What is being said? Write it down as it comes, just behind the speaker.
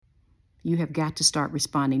You have got to start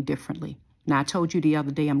responding differently. Now, I told you the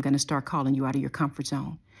other day, I'm going to start calling you out of your comfort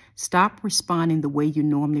zone. Stop responding the way you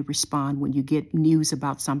normally respond when you get news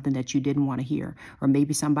about something that you didn't want to hear, or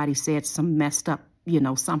maybe somebody said some messed up,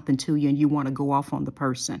 something to you and you want to go off on the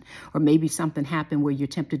person, or maybe something happened where you're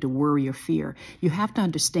tempted to worry or fear. You have to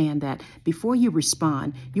understand that before you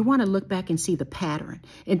respond, you want to look back and see the pattern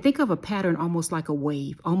and think of a pattern almost like a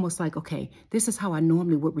wave, almost like, okay, this is how I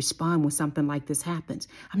normally would respond when something like this happens.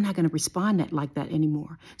 I'm not going to respond like that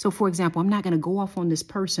anymore. So for example, I'm not going to go off on this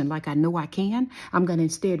person like I know I can. I'm going to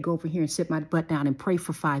instead go over here and sit my butt down and pray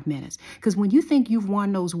for 5 minutes. Because when you think you've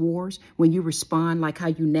won those wars, when you respond like how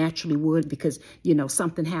you naturally would because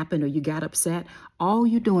something happened or you got upset, all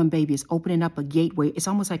you're doing, baby, is opening up a gateway. It's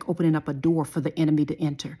almost like opening up a door for the enemy to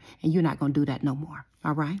enter. And you're not going to do that no more.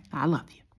 All right? I love you.